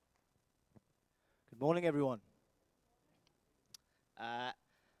Morning, everyone.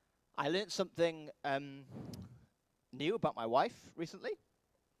 I learned something new about my wife recently.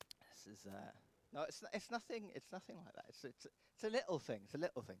 This is no, it's nothing. It's nothing like that. It's a little thing. It's a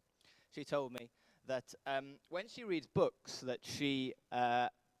little thing. She told me that when she reads books, that she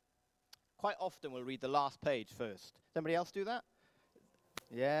quite often will read the last page first. Does anybody else do that?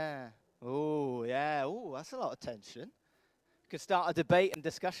 Yeah. Oh, yeah. Oh, that's a lot of tension. Could start a debate and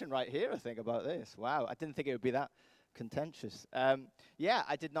discussion right here, I think, about this. Wow, I didn't think it would be that contentious. Yeah,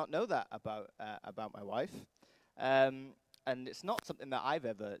 I did not know that about my wife, and it's not something that I've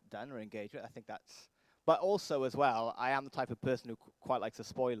ever done or engaged with. I think that's, but also as well, I am the type of person who quite likes a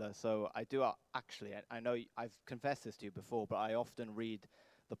spoiler. So I do actually. I know I've confessed this to you before, but I often read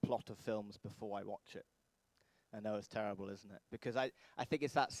the plot of films before I watch it. I know it's terrible, isn't it? Because I think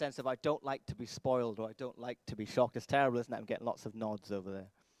it's that sense of I don't like to be spoiled or I don't like to be shocked. It's terrible, isn't it? I'm getting lots of nods over there.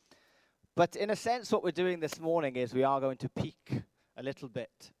 But in a sense, what we're doing this morning is we are going to peek a little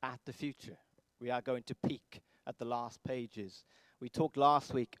bit at the future. We are going to peek at the last pages. We talked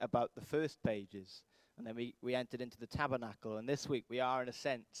last week about the first pages, and then we entered into the tabernacle. And this week we are, in a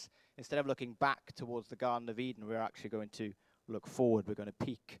sense, instead of looking back towards the Garden of Eden, we're actually going to look forward. We're going to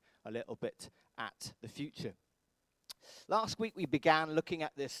peek a little bit at the future. Last week we began looking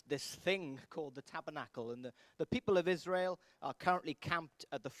at this thing called the tabernacle, and the people of Israel are currently camped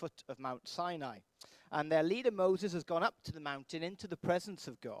at the foot of Mount Sinai. And their leader Moses has gone up to the mountain into the presence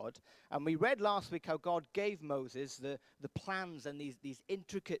of God. And we read last week how God gave Moses the plans and these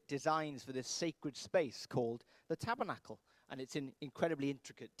intricate designs for this sacred space called the tabernacle. And it's in incredibly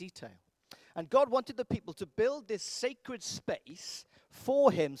intricate detail. And God wanted the people to build this sacred space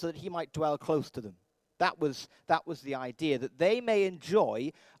for him so that he might dwell close to them. That was the idea, that they may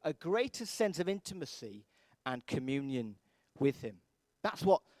enjoy a greater sense of intimacy and communion with him. That's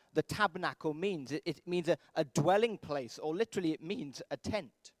what the tabernacle means. It means a dwelling place, or literally it means a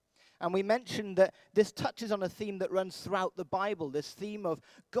tent. And we mentioned that this touches on a theme that runs throughout the Bible, this theme of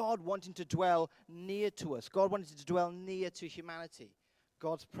God wanting to dwell near to us, God wanting to dwell near to humanity,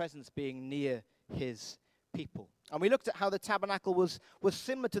 God's presence being near his people. And we looked at how the tabernacle was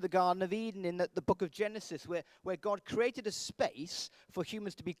similar to the Garden of Eden in the book of Genesis, where God created a space for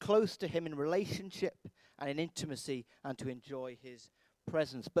humans to be close to him in relationship and in intimacy and to enjoy his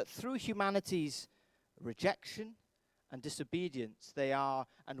presence. But through humanity's rejection and disobedience, they are,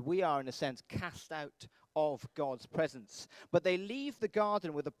 and we are in a sense, cast out of God's presence. But they leave the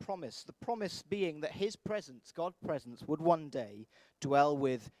garden with a promise, the promise being that his presence, God's presence, would one day dwell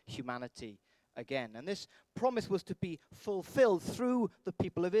with humanity again. And this promise was to be fulfilled through the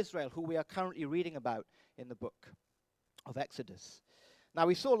people of Israel, who we are currently reading about in the book of Exodus. Now,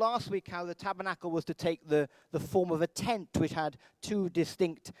 we saw last week how the tabernacle was to take the form of a tent, which had two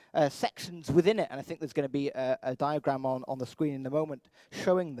distinct sections within it. And I think there's going to be a diagram on the screen in a moment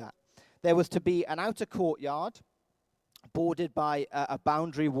showing that. There was to be an outer courtyard bordered by a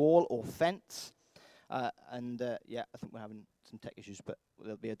boundary wall or fence. I think we're having some tech issues, but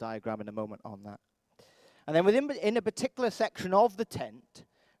there'll be a diagram in a moment on that. And then in a particular section of the tent,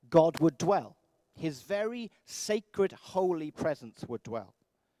 God would dwell. His very sacred, holy presence would dwell.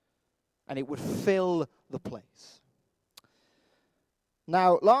 And it would fill the place.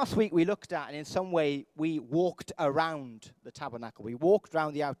 Now, last week we looked at, and in some way we walked around the tabernacle. We walked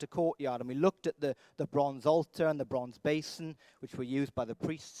around the outer courtyard, and we looked at the bronze altar and the bronze basin, which were used by the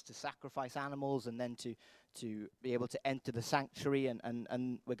priests to sacrifice animals and then to be able to enter the sanctuary.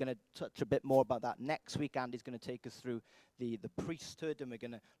 And we're going to touch a bit more about that next week. Andy's going to take us through the priesthood, and we're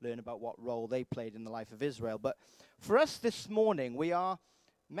going to learn about what role they played in the life of Israel. But for us this morning, we are,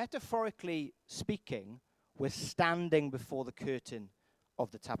 metaphorically speaking, we're standing before the curtain of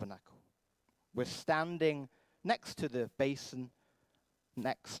the tabernacle. We're standing next to the basin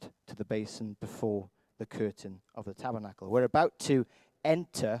before the curtain of the tabernacle. We're about to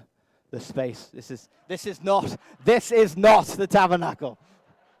enter the space. This is not the tabernacle.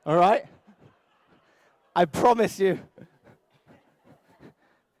 All right? I promise you.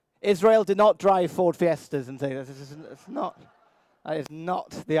 Israel did not drive Ford Fiestas and say that is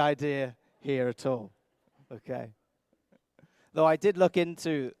not the idea here at all. Okay. Though I did look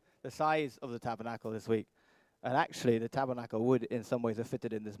into the size of the tabernacle this week, and actually the tabernacle would in some ways have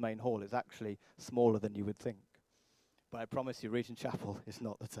fitted in this main hall. It's actually smaller than you would think. But I promise you, Regent Chapel is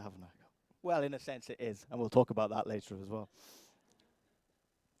not the tabernacle. Well, in a sense it is, and we'll talk about that later as well.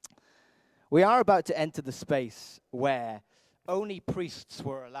 We are about to enter the space where only priests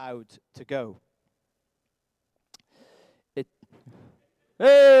were allowed to go.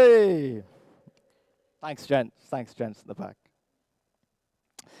 Hey! Thanks, gents. Thanks, gents, at the back.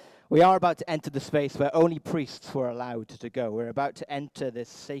 We are about to enter the space where only priests were allowed to go. We're about to enter this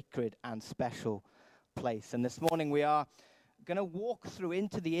sacred and special place. And this morning we are going to walk through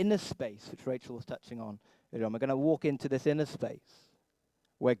into the inner space, which Rachel was touching on earlier on. We're going to walk into this inner space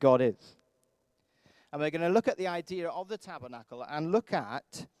where God is. And we're going to look at the idea of the tabernacle and look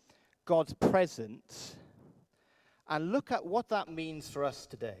at God's presence and look at what that means for us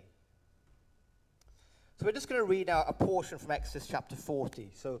today. So we're just going to read out a portion from Exodus chapter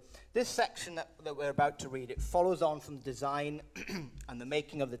 40. So this section that we're about to read, it follows on from the design and the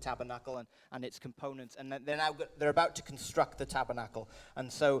making of the tabernacle and its components. And they're about to construct the tabernacle.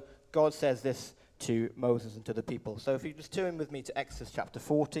 And so God says this to Moses and to the people. So if you just turn with me to Exodus chapter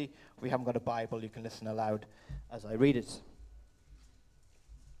 40. If you haven't got a Bible, you can listen aloud as I read it.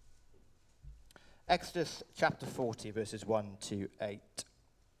 Exodus chapter 40, verses 1 to 8.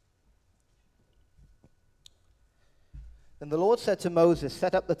 Then the Lord said to Moses,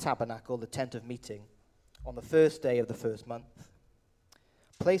 set up the tabernacle, the tent of meeting, on the first day of the first month.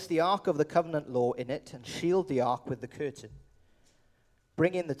 Place the ark of the covenant law in it, and shield the ark with the curtain.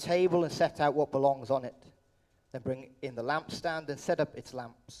 Bring in the table and set out what belongs on it. Then bring in the lampstand and set up its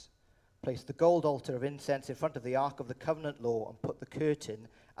lamps. Place the gold altar of incense in front of the ark of the covenant law, and put the curtain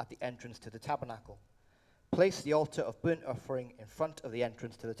at the entrance to the tabernacle. Place the altar of burnt offering in front of the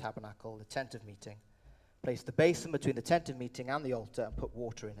entrance to the tabernacle, the tent of meeting. Place the basin between the tent of meeting and the altar and put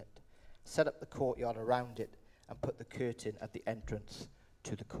water in it. Set up the courtyard around it and put the curtain at the entrance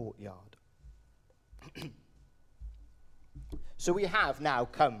to the courtyard. So we have now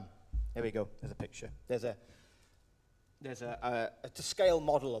come. There we go. There's a picture. There's a to scale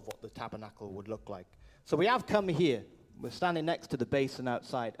model of what the tabernacle would look like. So we have come here. We're standing next to the basin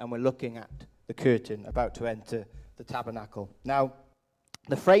outside and we're looking at the curtain about to enter the tabernacle. Now,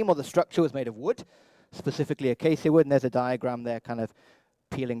 the frame or the structure was made of wood, specifically acacia wood, and there's a diagram there kind of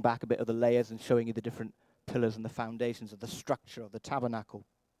peeling back a bit of the layers and showing you the different pillars and the foundations of the structure of the tabernacle.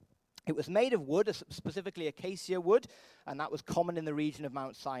 It was made of wood, specifically acacia wood, and that was common in the region of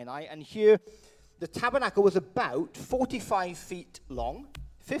Mount Sinai. And here, the tabernacle was about 45 feet long,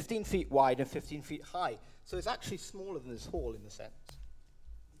 15 feet wide, and 15 feet high. So it's actually smaller than this hall in a sense.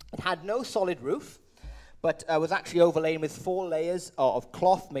 It had no solid roof, but was actually overlain with 4 layers of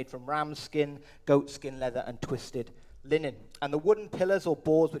cloth made from ram skin, goat skin leather, and twisted linen. And the wooden pillars or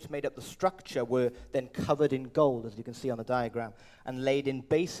boards which made up the structure were then covered in gold, as you can see on the diagram, and laid in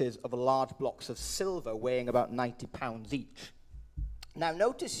bases of large blocks of silver weighing about 90 pounds each. Now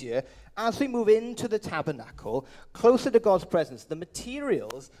notice here, as we move into the tabernacle, closer to God's presence, the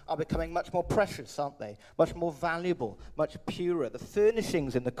materials are becoming much more precious, aren't they? Much more valuable, much purer. The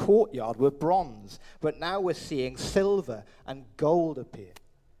furnishings in the courtyard were bronze, but now we're seeing silver and gold appear.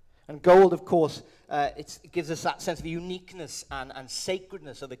 And gold, of course, it gives us that sense of uniqueness and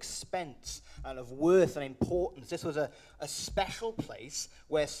sacredness, of expense and of worth and importance. This was a special place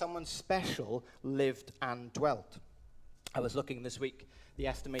where someone special lived and dwelt. I was looking this week, the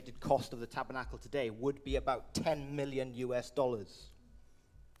estimated cost of the tabernacle today would be about $10 million US.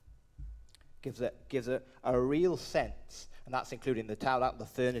 Gives a real sense, and that's including the tabernacle, the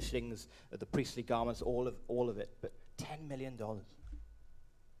furnishings, the priestly garments, all of it, but $10 million.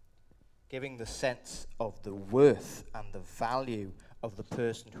 Giving the sense of the worth and the value of the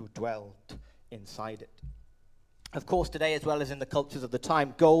person who dwelt inside it. Of course, today, as well as in the cultures of the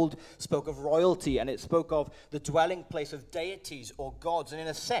time, gold spoke of royalty, and it spoke of the dwelling place of deities or gods. And in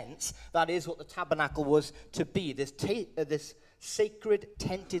a sense, that is what the tabernacle was to be. This sacred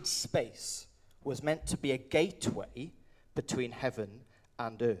tented space was meant to be a gateway between heaven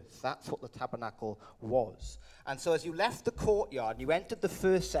and earth. That's what the tabernacle was. And so as you left the courtyard, you entered the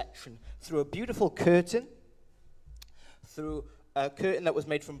first section through a beautiful curtain, through a curtain that was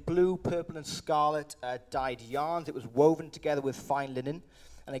made from blue, purple, and scarlet dyed yarns. It was woven together with fine linen.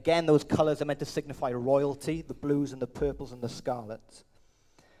 And again, those colors are meant to signify royalty, the blues and the purples and the scarlets.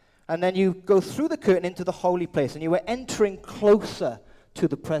 And then you go through the curtain into the holy place, and you were entering closer to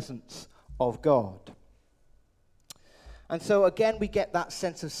the presence of God. And so again, we get that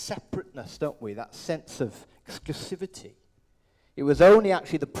sense of separateness, don't we? That sense of exclusivity. It was only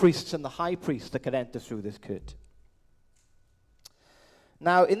actually the priests and the high priest that could enter through this curtain.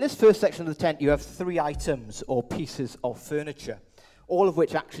 Now, in this first section of the tent, you have 3 items or pieces of furniture, all of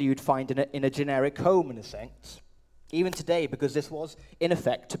which actually you'd find in a generic home, in a sense. Even today, because this was, in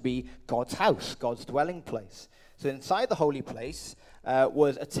effect, to be God's house, God's dwelling place. So inside the holy place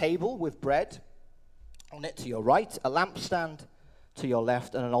was a table with bread on it to your right, a lampstand to your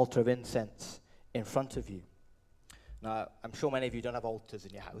left, and an altar of incense in front of you. Now, I'm sure many of you don't have altars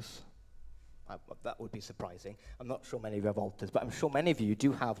in your house. That would be surprising. I'm not sure many of you have altars, but I'm sure many of you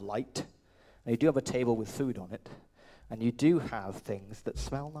do have light, and you do have a table with food on it, and you do have things that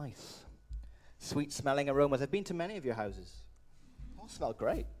smell nice. Sweet-smelling aromas. I've been to many of your houses. All smell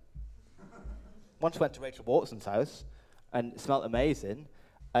great. Once went to Rachel Watson's house, and it smelled amazing,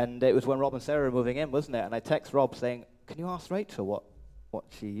 and it was when Rob and Sarah were moving in, wasn't it? And I text Rob saying, can you ask Rachel what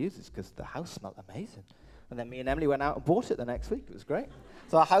she uses, because the house smelled amazing. And then me and Emily went out and bought it the next week. It was great.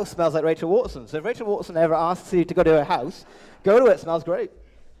 So our house smells like Rachel Watson. So if Rachel Watson ever asks you to go to her house, go to it. It smells great.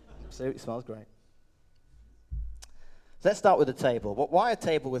 Absolutely smells great. So let's start with the table. Why a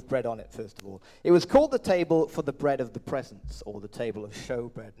table with bread on it, first of all? It was called the table for the bread of the presence, or the table of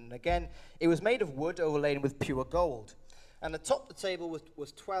showbread. And again, it was made of wood overlaid with pure gold. And atop the table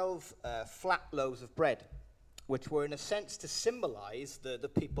was 12 flat loaves of bread, which were in a sense to symbolize the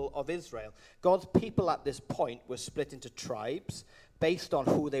people of Israel. God's people at this point were split into tribes based on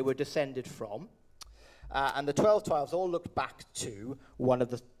who they were descended from. And the 12 tribes all looked back to one of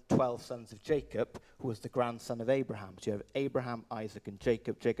the 12 sons of Jacob, who was the grandson of Abraham. So you have Abraham, Isaac, and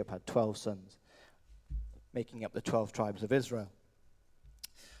Jacob. Jacob had 12 sons, making up the 12 tribes of Israel.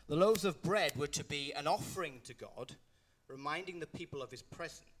 The loaves of bread were to be an offering to God, reminding the people of his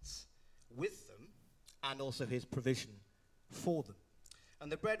presence with them, and also his provision for them.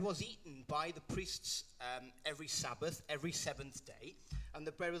 And the bread was eaten by the priests every Sabbath, every seventh day. And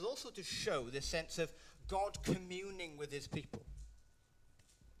the bread was also to show this sense of God communing with his people.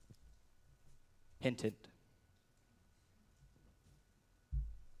 Hint, hint.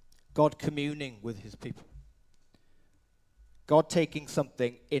 God communing with his people. God taking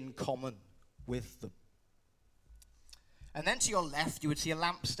something in common with them. And then to your left, you would see a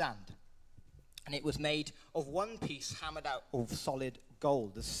lampstand. And it was made of one piece hammered out of solid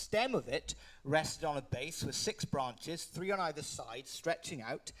gold. The stem of it rested on a base with 6 branches, 3 on either side, stretching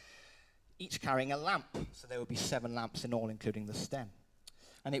out, each carrying a lamp. So there would be 7 lamps in all, including the stem.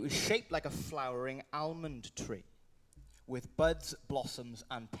 And it was shaped like a flowering almond tree, with buds, blossoms,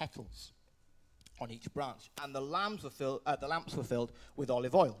 and petals on each branch. And the lamps were filled with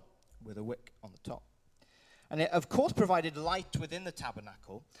olive oil, with a wick on the top. And it, of course, provided light within the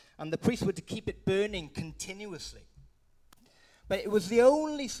tabernacle, and the priests were to keep it burning continuously. But it was the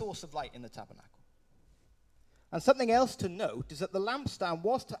only source of light in the tabernacle. And something else to note is that the lampstand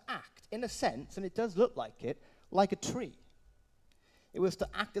was to act, in a sense, and it does look like it, like a tree. It was to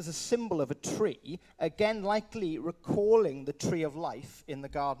act as a symbol of a tree, again likely recalling the tree of life in the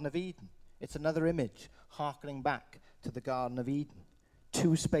Garden of Eden. It's another image, hearkening back to the Garden of Eden.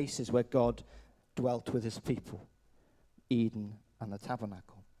 2 spaces where God dwelt with his people, Eden and the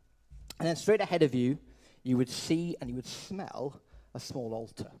tabernacle. And then straight ahead of you, you would see and you would smell a small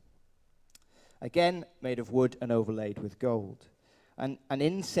altar. Again, made of wood and overlaid with gold. And an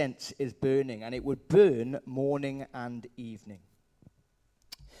incense is burning, and it would burn morning and evening.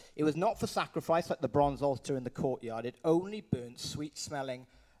 It was not for sacrifice like the bronze altar in the courtyard. It only burned sweet-smelling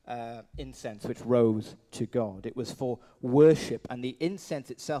incense which rose to God. It was for worship, and the incense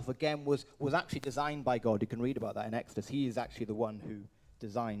itself again was actually designed by God. You can read about that in Exodus. He is actually the one who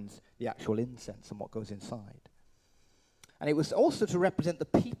designs the actual incense and what goes inside. And it was also to represent the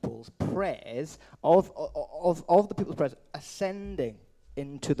people's prayers of the people's prayers ascending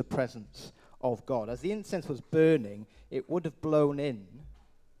into the presence of God. As the incense was burning, it would have blown in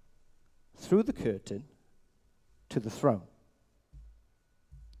through the curtain to the throne.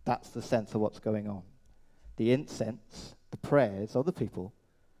 That's the sense of what's going on. The incense, the prayers of the people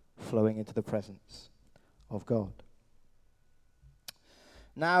flowing into the presence of God.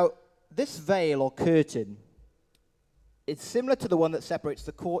 Now, this veil or curtain, it's similar to the one that separates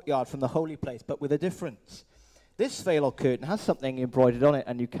the courtyard from the holy place, but with a difference. This veil or curtain has something embroidered on it,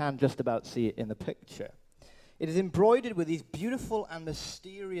 and you can just about see it in the picture. It is embroidered with these beautiful and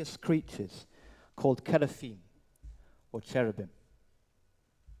mysterious creatures called seraphim or cherubim.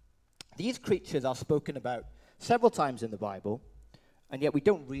 These creatures are spoken about several times in the Bible, and yet we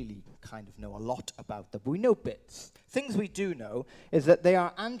don't really kind of know a lot about them. We know bits. Things we do know is that they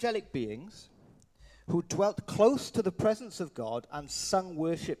are angelic beings who dwelt close to the presence of God and sing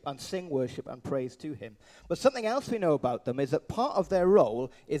worship and praise to him. But something else we know about them is that part of their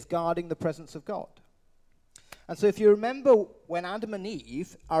role is guarding the presence of God. And so if you remember when Adam and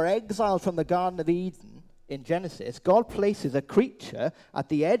Eve are exiled from the Garden of Eden in Genesis, God places a creature at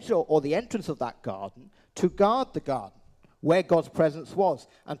the edge or the entrance of that garden to guard the garden where God's presence was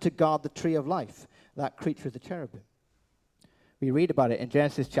and to guard the tree of life. That creature is a cherubim. We read about it in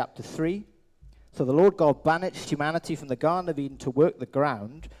Genesis chapter 3. So the Lord God banished humanity from the Garden of Eden to work the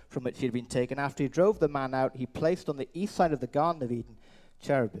ground from which he had been taken. After he drove the man out, he placed on the east side of the Garden of Eden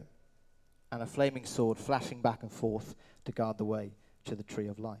cherubim. and a flaming sword flashing back and forth to guard the way to the tree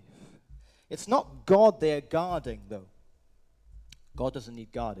of life. It's not God they're guarding, though. God doesn't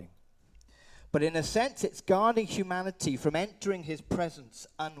need guarding. But in a sense, it's guarding humanity from entering his presence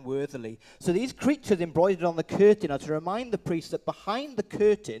unworthily. So these creatures embroidered on the curtain are to remind the priest that behind the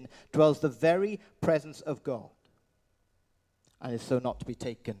curtain dwells the very presence of God, and is so not to be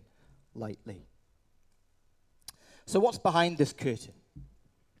taken lightly. So what's behind this curtain?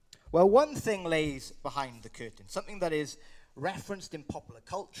 Well, one thing lays behind the curtain, something that is referenced in popular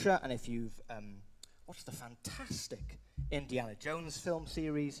culture, and if you've watched the fantastic Indiana Jones film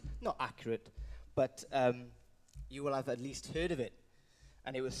series, not accurate, but you will have at least heard of it,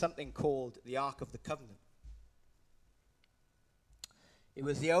 and it was something called the Ark of the Covenant. It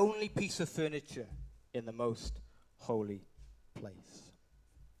was the only piece of furniture in the most holy place.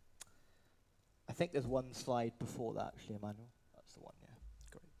 I think there's one slide before that, actually, Emmanuel. That's the one, yeah.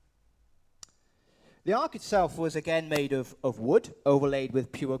 Great. The ark itself was again made of wood, overlaid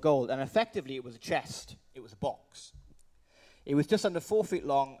with pure gold, and effectively it was a chest. It was a box. It was just under 4 feet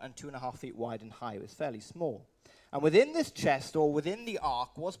long and 2.5 feet wide and high. It was fairly small. And within this chest, or within the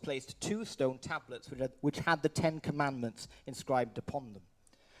ark, was placed 2 stone tablets which had the 10 Commandments inscribed upon them.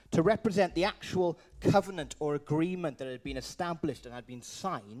 To represent the actual covenant or agreement that had been established and had been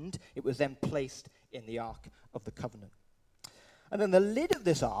signed, it was then placed in the Ark of the Covenant. And then the lid of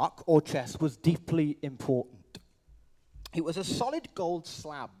this ark, or chest, was deeply important. It was a solid gold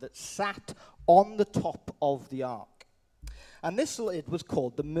slab that sat on the top of the ark. And this lid was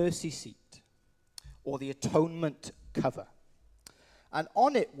called the mercy seat, or the atonement cover. And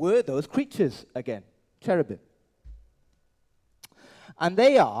on it were those creatures again, cherubim. And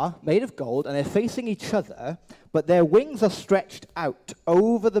they are made of gold, and they're facing each other, but their wings are stretched out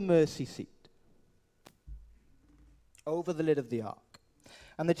over the mercy seat, over the lid of the ark.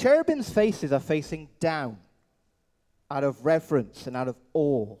 And the cherubim's faces are facing down, out of reverence and out of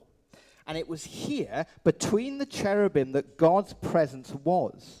awe. And it was here, between the cherubim, that God's presence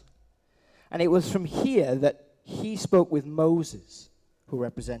was. And it was from here that he spoke with Moses, who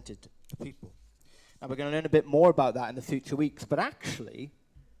represented the people. And we're going to learn a bit more about that in the future weeks. But actually,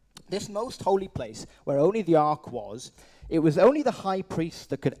 this most holy place, where only the ark was, it was only the high priest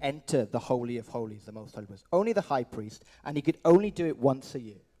that could enter the Holy of Holies, the most holy place. Only the high priest, and he could only do it once a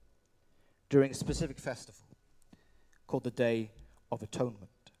year, during a specific festival, called the Day of Atonement,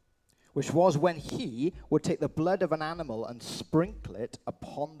 which was when he would take the blood of an animal and sprinkle it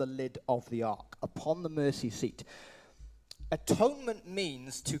upon the lid of the ark, upon the mercy seat. Atonement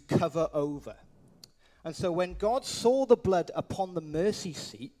means to cover over. And so when God saw the blood upon the mercy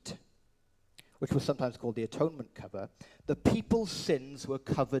seat, which was sometimes called the atonement cover, the people's sins were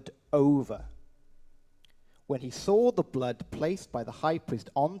covered over. When he saw the blood placed by the high priest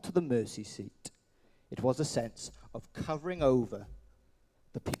onto the mercy seat, it was a sense of covering over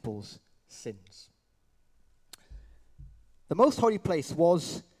the people's sins. The most holy place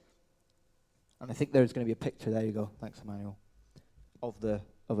was, and I think there's going to be a picture, there you go, thanks Emmanuel, of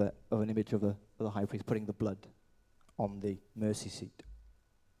an image of the high priest putting the blood on the mercy seat.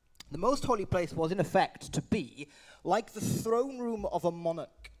 The most holy place was in effect to be like the throne room of a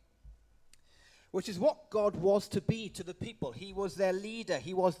monarch, which is what God was to be to the people. He was their leader,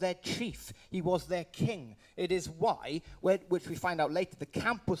 he was their chief, he was their king. It is why, which we find out later, the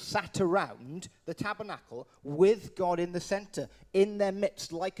camp was sat around the tabernacle with God in the center, in their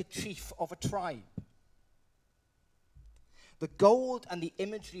midst, like a chief of a tribe. The gold and the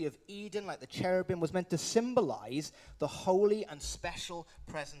imagery of Eden, like the cherubim, was meant to symbolize the holy and special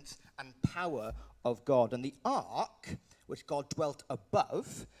presence and power of God. And the ark, which God dwelt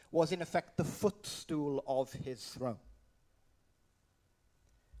above, was in effect the footstool of his throne.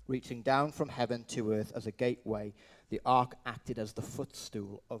 Reaching down from heaven to earth as a gateway, the ark acted as the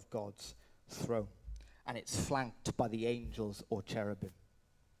footstool of God's throne. And it's flanked by the angels or cherubim.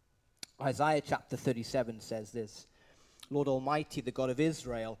 Isaiah chapter 37 says this: Lord Almighty, the God of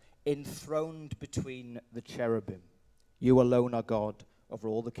Israel, enthroned between the cherubim. You alone are God over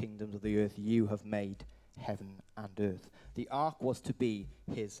all the kingdoms of the earth. You have made heaven and earth. The ark was to be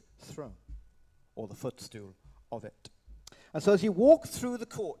his throne, or the footstool of it. And so as you walk through the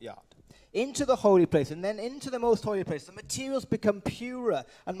courtyard, into the holy place, and then into the most holy place, the materials become purer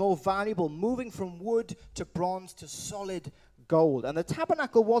and more valuable, moving from wood to bronze to solid gold. And the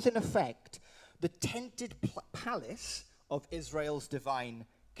tabernacle was, in effect, the tented palace of Israel's divine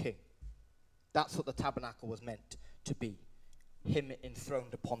king. That's what the tabernacle was meant to be. Him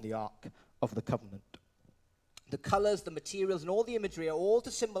enthroned upon the ark of the covenant. The colors, the materials, and all the imagery are all to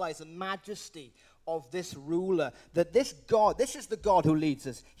symbolize the majesty of this ruler. That this God, this is the God who leads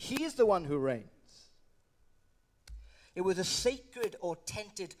us. He is the one who reigns. It was a sacred or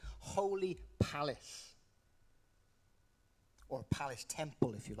tented holy palace. Or a palace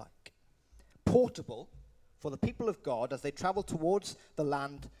temple, if you like. Portable for the people of God as they travel towards the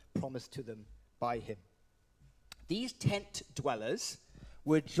land promised to them by him. These tent dwellers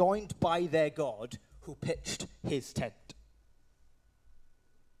were joined by their God who pitched his tent.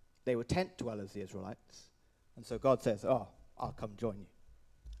 They were tent dwellers, the Israelites. And so God says, I'll come join you.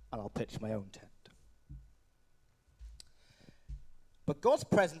 And I'll pitch my own tent. But God's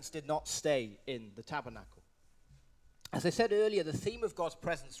presence did not stay in the tabernacle. As I said earlier, the theme of God's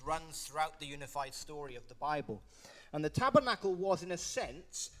presence runs throughout the unified story of the Bible. And the tabernacle was, in a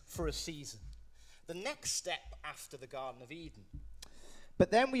sense, for a season. The next step after the Garden of Eden.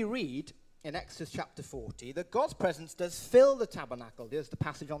 But then we read in Exodus chapter 40 that God's presence does fill the tabernacle. There's the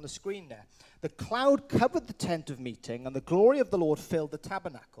passage on the screen there. The cloud covered the tent of meeting, and the glory of the Lord filled the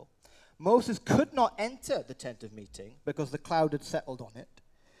tabernacle. Moses could not enter the tent of meeting because the cloud had settled on it,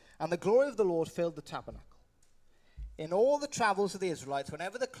 and the glory of the Lord filled the tabernacle. In all the travels of the Israelites,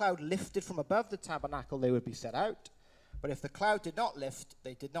 whenever the cloud lifted from above the tabernacle, they would be set out. But if the cloud did not lift,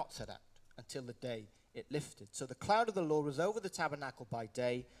 they did not set out until the day it lifted. So the cloud of the Lord was over the tabernacle by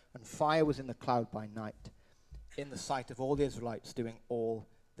day, and fire was in the cloud by night, in the sight of all the Israelites doing all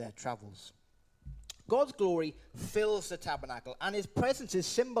their travels. God's glory fills the tabernacle, and his presence is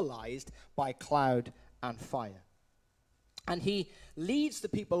symbolized by cloud and fire. And he leads the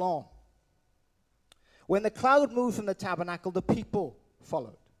people on. When the cloud moved from the tabernacle, the people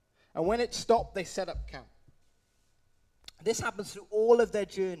followed. And when it stopped, they set up camp. This happens through all of their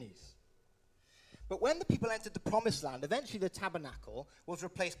journeys. But when the people entered the promised land, eventually the tabernacle was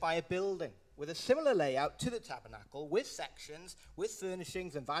replaced by a building with a similar layout to the tabernacle, with sections, with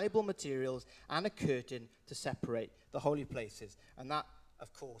furnishings and valuable materials, and a curtain to separate the holy places. And that,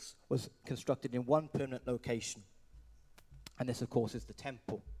 of course, was constructed in one permanent location. And this, of course, is the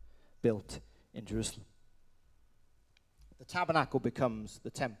temple built in Jerusalem. The tabernacle becomes the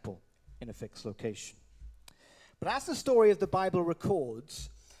temple in a fixed location. But as the story of the Bible records,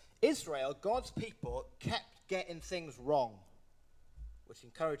 Israel, God's people, kept getting things wrong, which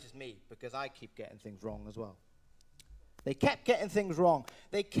encourages me because I keep getting things wrong as well. They kept getting things wrong.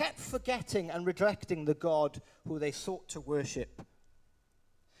 They kept forgetting and rejecting the God who they sought to worship,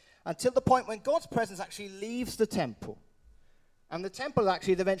 until the point when God's presence actually leaves the temple. And the temple is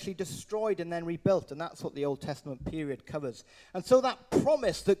actually eventually destroyed and then rebuilt, and that's what the Old Testament period covers. And so that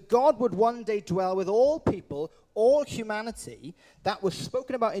promise that God would one day dwell with all people, all humanity, that was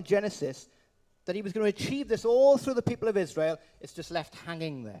spoken about in Genesis, that he was going to achieve this all through the people of Israel, it's just left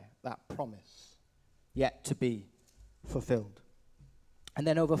hanging there, that promise, yet to be fulfilled. And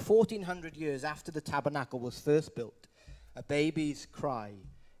then over 1,400 years after the tabernacle was first built, a baby's cry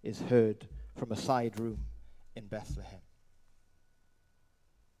is heard from a side room in Bethlehem.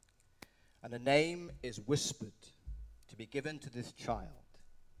 And a name is whispered to be given to this child,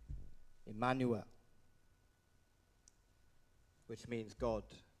 Emmanuel, which means God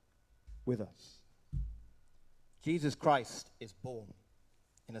with us. Jesus Christ is born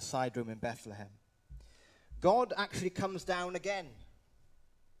in a side room in Bethlehem. God actually comes down again,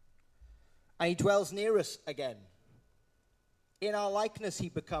 and he dwells near us again. In our likeness he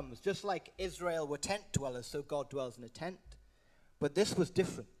becomes, just like Israel were tent dwellers, so God dwells in a tent. But this was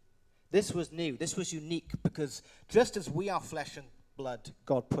different. This was new. This was unique, because just as we are flesh and blood,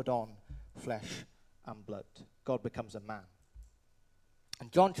 God put on flesh and blood. God becomes a man.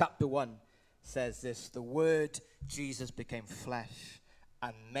 And John chapter 1 says this: the word Jesus became flesh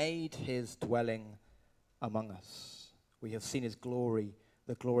and made his dwelling among us. We have seen his glory,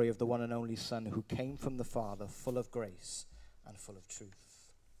 the glory of the one and only Son who came from the Father, full of grace and full of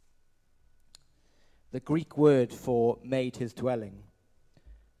truth. The Greek word for made his dwelling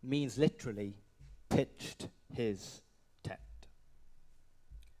means literally pitched his tent.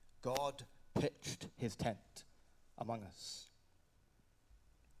 God pitched his tent among us,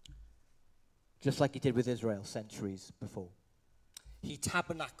 just like he did with Israel centuries before. He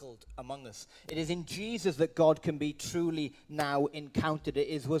tabernacled among us. It is in Jesus that God can be truly now encountered.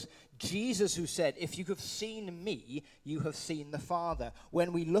 Was Jesus who said, if you have seen me, you have seen the Father.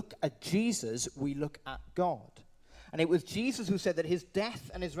 When we look at Jesus, we look at God. And it was Jesus who said that his death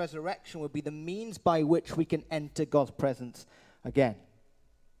and his resurrection would be the means by which we can enter God's presence again.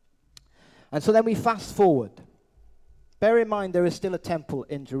 And so then we fast forward. Bear in mind there is still a temple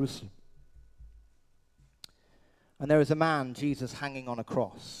in Jerusalem. And there is a man, Jesus, hanging on a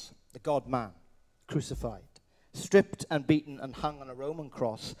cross, the God-man, crucified, stripped and beaten and hung on a Roman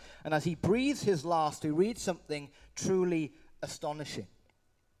cross. And as he breathes his last, we read something truly astonishing.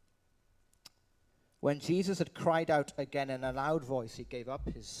 When Jesus had cried out again in a loud voice, he gave up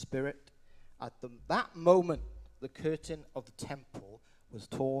his spirit. At that moment, the curtain of the temple was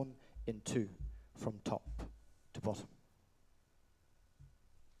torn in two from top to bottom.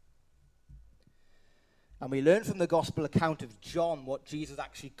 And we learn from the gospel account of John what Jesus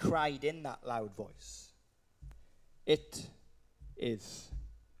actually cried in that loud voice. It is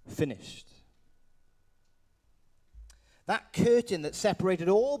finished. That curtain that separated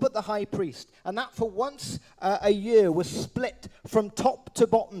all but the high priest, and that for once a year was split from top to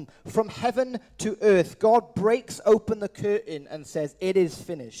bottom, from heaven to earth. God breaks open the curtain and says, "It is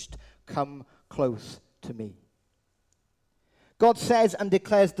finished. Come close to me." God says and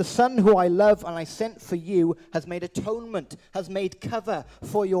declares, "The Son who I love and I sent for you has made atonement, has made cover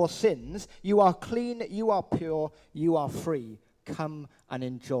for your sins. You are clean, you are pure, you are free. Come and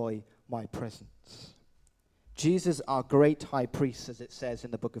enjoy my presence." Jesus, our great high priest, as it says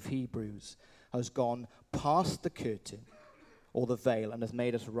in the book of Hebrews, has gone past the curtain or the veil and has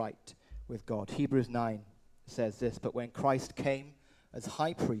made us right with God. Hebrews 9 says this, "But when Christ came as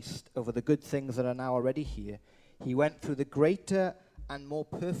high priest over the good things that are now already here, he went through the greater and more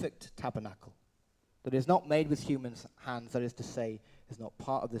perfect tabernacle that is not made with human hands, that is to say, is not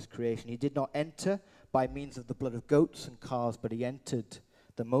part of this creation. He did not enter by means of the blood of goats and calves, but he entered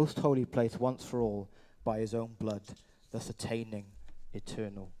the most holy place once for all by his own blood, thus attaining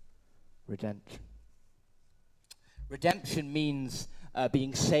eternal redemption." Redemption means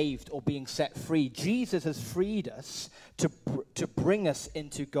being saved or being set free. Jesus has freed us to bring us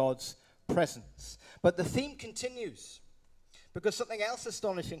into God's presence. But the theme continues, because something else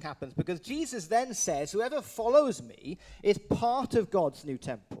astonishing happens, because Jesus then says, "Whoever follows me is part of God's new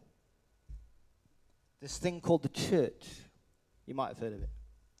temple." This thing called the church. You might have heard of it.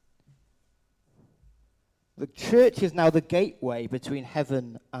 The church is now the gateway between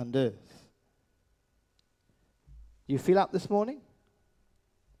heaven and earth. Do you feel that this morning?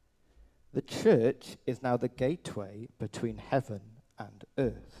 The church is now the gateway between heaven and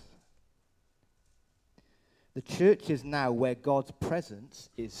earth. The church is now where God's presence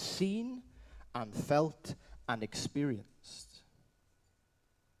is seen and felt and experienced.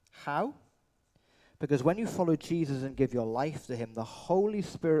 How? Because when you follow Jesus and give your life to him, the Holy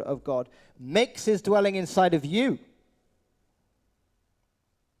Spirit of God makes his dwelling inside of you.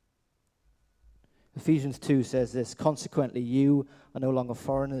 Ephesians 2 says this, "Consequently, you are no longer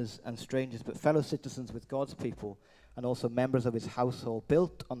foreigners and strangers, but fellow citizens with God's people and also members of his household,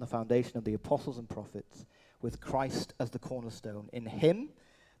 built on the foundation of the apostles and prophets, with Christ as the cornerstone. In him,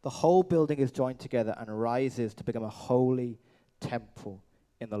 the whole building is joined together and rises to become a holy temple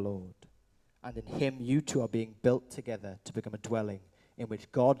in the Lord. And in him, you two are being built together to become a dwelling in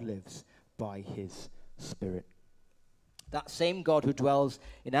which God lives by his Spirit." That same God who dwells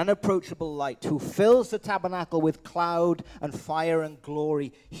in unapproachable light, who fills the tabernacle with cloud and fire and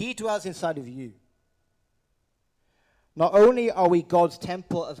glory, he dwells inside of you. Not only are we God's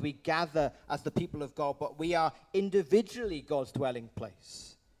temple as we gather as the people of God, but we are individually God's dwelling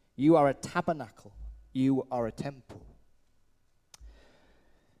place. You are a tabernacle. You are a temple.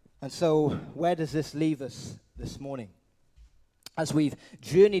 And so, where does this leave us this morning? As we've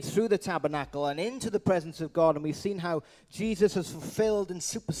journeyed through the tabernacle and into the presence of God, and we've seen how Jesus has fulfilled and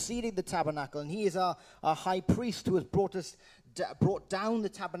superseded the tabernacle, and he is our high priest who has brought down the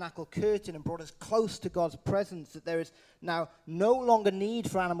tabernacle curtain and brought us close to God's presence, that there is now no longer need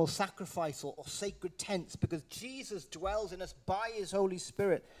for animal sacrifice or sacred tents, because Jesus dwells in us by his Holy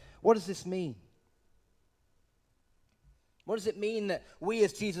Spirit. What does this mean? What does it mean that we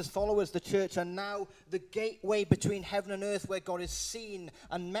as Jesus followers, the church, are now the gateway between heaven and earth where God is seen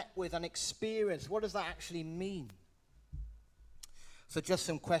and met with and experienced? What does that actually mean? So just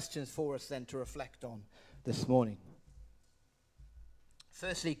some questions for us then to reflect on this morning.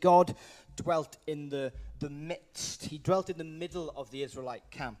 Firstly, God dwelt in the midst. He dwelt in the middle of the Israelite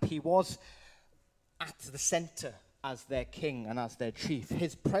camp. He was at the center as their king and as their chief.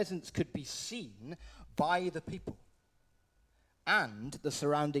 His presence could be seen by the people. And the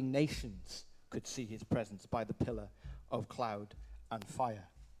surrounding nations could see his presence by the pillar of cloud and fire.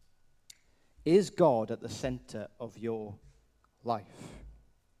 Is God at the center of your life?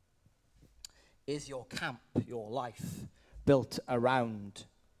 Is your camp, your life, built around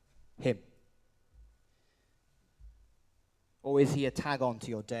him? Or is he a tag on to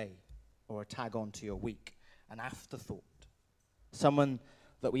your day or a tag on to your week, an afterthought? Someone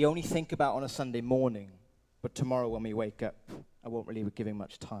that we only think about on a Sunday morning, but tomorrow when we wake up, I won't really be giving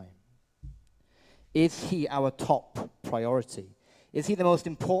much time. Is he our top priority? Is he the most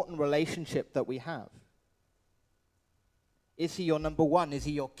important relationship that we have? Is he your number one? Is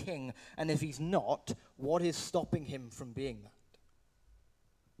he your king? And if he's not, what is stopping him from being that?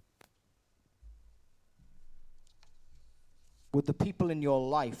 Would the people in your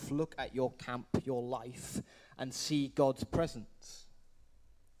life look at your camp, your life, and see God's presence?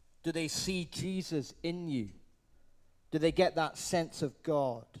 Do they see Jesus in you? Do they get that sense of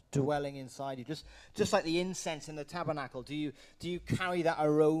God dwelling inside you? Just like the incense in the tabernacle, do you carry that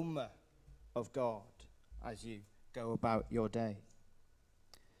aroma of God as you go about your day?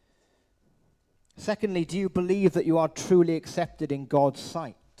 Secondly, do you believe that you are truly accepted in God's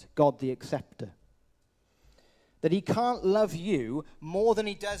sight, God the acceptor? That he can't love you more than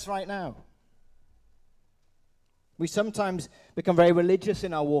he does right now. We sometimes become very religious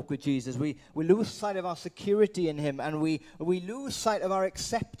in our walk with Jesus. We lose sight of our security in him, and we lose sight of our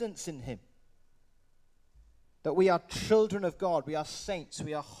acceptance in him. That we are children of God, we are saints,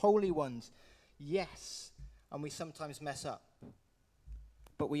 we are holy ones. Yes, and we sometimes mess up.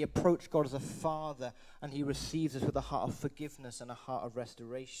 But we approach God as a father, and he receives us with a heart of forgiveness and a heart of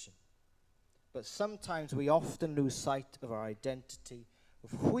restoration. But sometimes we often lose sight of our identity,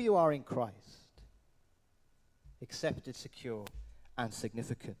 of who you are in Christ. Accepted, secure, and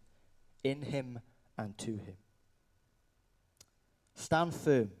significant in him and to him. Stand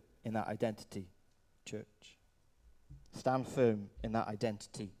firm in that identity, church. Stand firm in that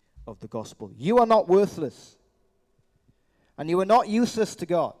identity of the gospel. You are not worthless, and you are not useless to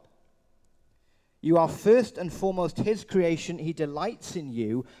God. You are first and foremost his creation. He delights in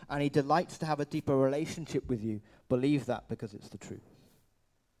you, and he delights to have a deeper relationship with you. Believe that, because it's the truth.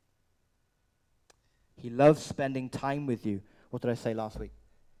 He loves spending time with you. What did I say last week?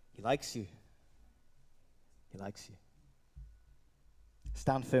 He likes you. He likes you.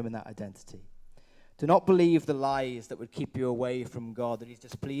 Stand firm in that identity. Do not believe the lies that would keep you away from God, that he's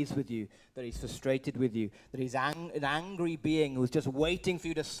displeased with you, that he's frustrated with you, that he's an angry being who's just waiting for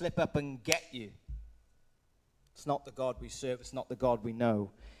you to slip up and get you. It's not the God we serve. It's not the God we know.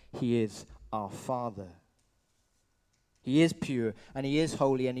 He is our Father. He is pure, and he is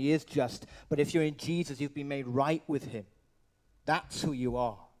holy, and he is just. But if you're in Jesus, you've been made right with him. That's who you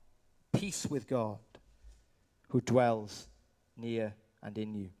are. Peace with God, who dwells near and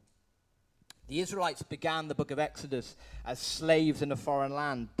in you. The Israelites began the book of Exodus as slaves in a foreign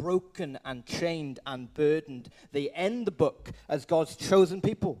land, broken and chained and burdened. They end the book as God's chosen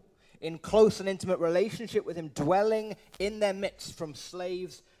people, in close and intimate relationship with him, dwelling in their midst, from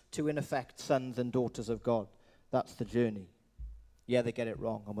slaves to, in effect, sons and daughters of God. That's the journey. Yeah, they get it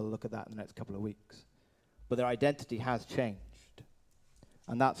wrong, and we'll look at that in the next couple of weeks. But their identity has changed.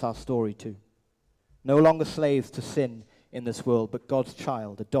 And that's our story too. No longer slaves to sin in this world, but God's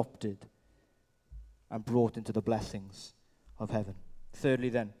child, adopted and brought into the blessings of heaven. Thirdly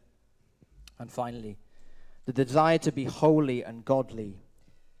then, and finally, the desire to be holy and godly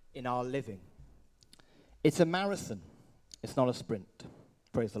in our living. It's a marathon. It's not a sprint.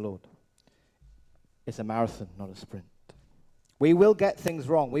 Praise the Lord. It's a marathon, not a sprint. We will get things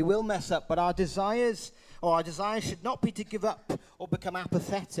wrong. We will mess up, but our desires should not be to give up or become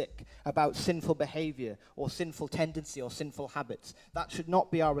apathetic about sinful behavior or sinful tendency or sinful habits. That should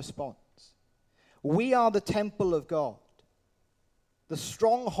not be our response. We are the temple of God, the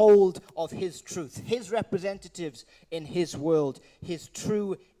stronghold of his truth, his representatives in his world, his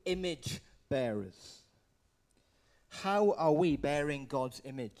true image bearers. How are we bearing God's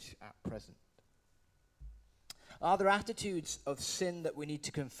image at present? Are there attitudes of sin that we need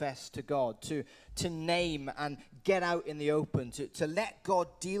to confess to God, to name and get out in the open, to let God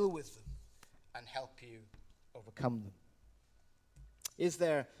deal with them and help you overcome them? Is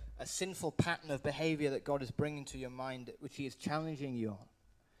there a sinful pattern of behavior that God is bringing to your mind which he is challenging you on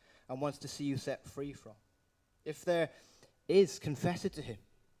and wants to see you set free from? If there is, confess it to him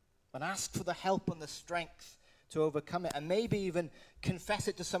and ask for the help and the strength to overcome it, and maybe even confess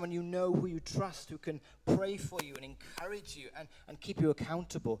it to someone you know, who you trust, who can pray for you and encourage you and keep you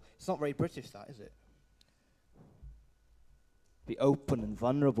accountable. It's not very British, that, is it? Be open and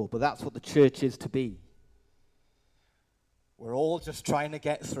vulnerable, but that's what the church is to be. We're all just trying to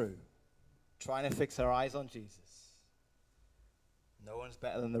get through, trying to fix our eyes on Jesus. No one's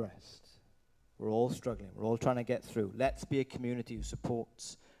better than the rest. We're all struggling. We're all trying to get through. Let's be a community who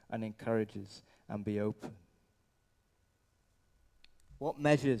supports and encourages and be open. What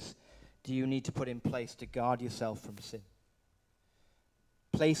measures do you need to put in place to guard yourself from sin?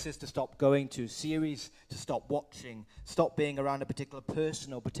 Places to stop going to, series to stop watching, stop being around a particular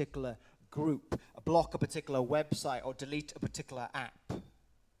person or particular group, block a particular website or delete a particular app.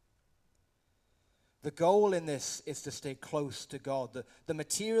 The goal in this is to stay close to God. The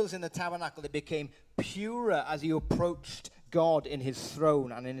materials in the tabernacle, they became purer as you approached God in his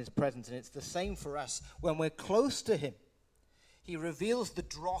throne and in his presence. And it's the same for us. When we're close to him, he reveals the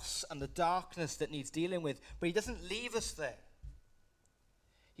dross and the darkness that needs dealing with, but he doesn't leave us there.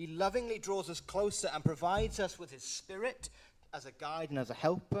 He lovingly draws us closer and provides us with his Spirit as a guide and as a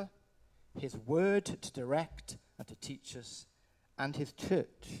helper, his word to direct and to teach us, and his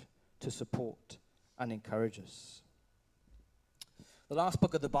church to support and encourage us. The last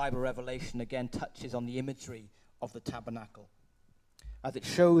book of the Bible, Revelation, again touches on the imagery of the tabernacle as it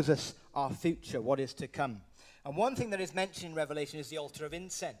shows us our future, what is to come. And one thing that is mentioned in Revelation is the altar of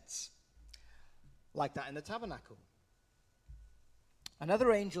incense, like that in the tabernacle.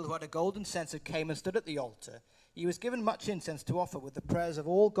 Another angel who had a golden censer came and stood at the altar. He was given much incense to offer with the prayers of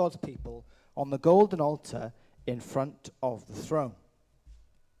all God's people on the golden altar in front of the throne.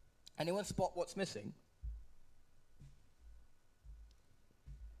 Anyone spot what's missing?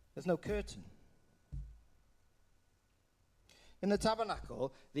 There's no curtain. In the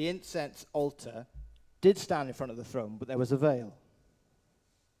tabernacle, the incense altar did stand in front of the throne, but there was a veil.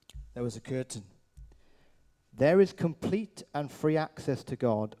 There was a curtain. There is complete and free access to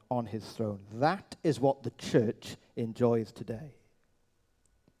God on his throne. That is what the church enjoys today.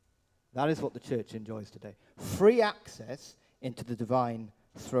 That is what the church enjoys today. Free access into the divine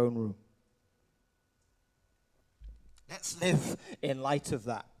throne room. Let's live in light of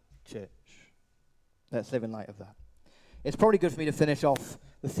that, church. Let's live in light of that. It's probably good for me to finish off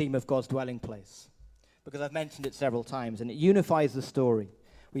the theme of God's dwelling place, because I've mentioned it several times, and it unifies the story.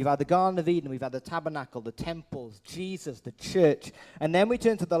 We've had the Garden of Eden, we've had the tabernacle, the temples, Jesus, the church, and then we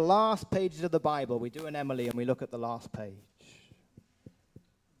turn to the last pages of the Bible. We do an Emily and we look at the last page.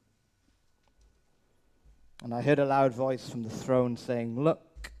 And I heard a loud voice from the throne saying,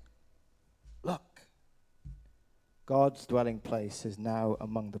 "Look, look, God's dwelling place is now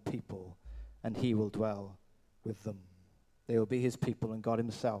among the people, and he will dwell with them. They will be his people, and God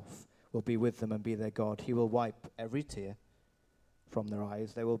himself will be with them and be their God. He will wipe every tear from their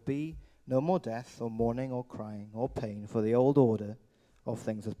eyes. There will be no more death or mourning or crying or pain, for the old order of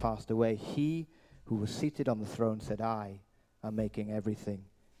things has passed away. He who was seated on the throne said, I am making everything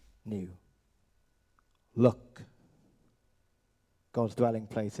new." Look, God's dwelling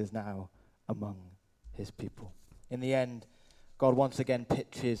place is now among his people. In the end, God once again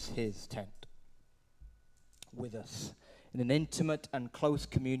pitches his tent with us in an intimate and close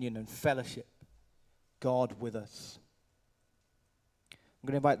communion and fellowship. God with us. I'm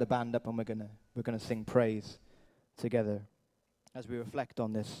going to invite the band up, and we're going to sing praise together as we reflect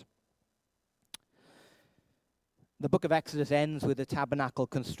on this. The book of Exodus ends with the tabernacle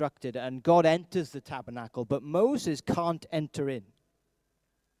constructed, and God enters the tabernacle, but Moses can't enter in.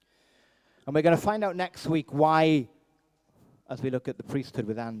 And we're going to find out next week why, as we look at the priesthood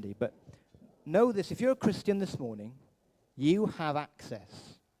with Andy. But know this, if you're a Christian this morning, you have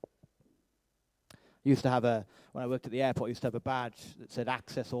access. I used to have when I worked at the airport, I used to have a badge that said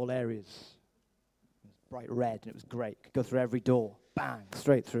access all areas. It was bright red, and it was great. Could go through every door. Bang,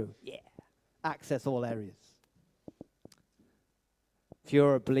 straight through. Yeah, access all areas. If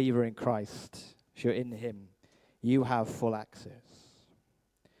you're a believer in Christ, if you're in him, you have full access.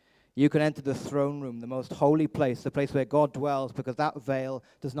 You can enter the throne room, the most holy place, the place where God dwells, because that veil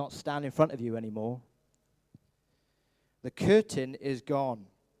does not stand in front of you anymore. The curtain is gone.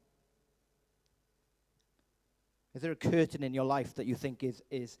 Is there a curtain in your life that you think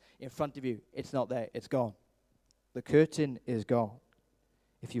is in front of you? It's not there. It's gone. The curtain is gone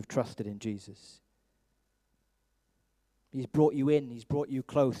if you've trusted in Jesus. He's brought you in. He's brought you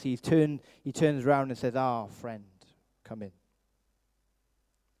close. He turns around and says, friend, come in.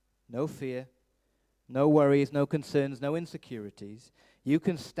 No fear, no worries, no concerns, no insecurities. You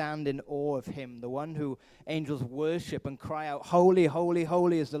can stand in awe of him, the one who angels worship and cry out, "Holy, holy,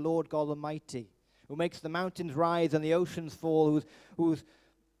 holy is the Lord God Almighty, who makes the mountains rise and the oceans fall, whose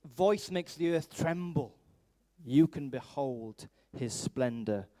voice makes the earth tremble." You can behold his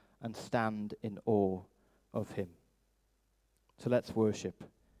splendor and stand in awe of him. So let's worship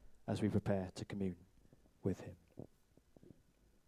as we prepare to commune with him.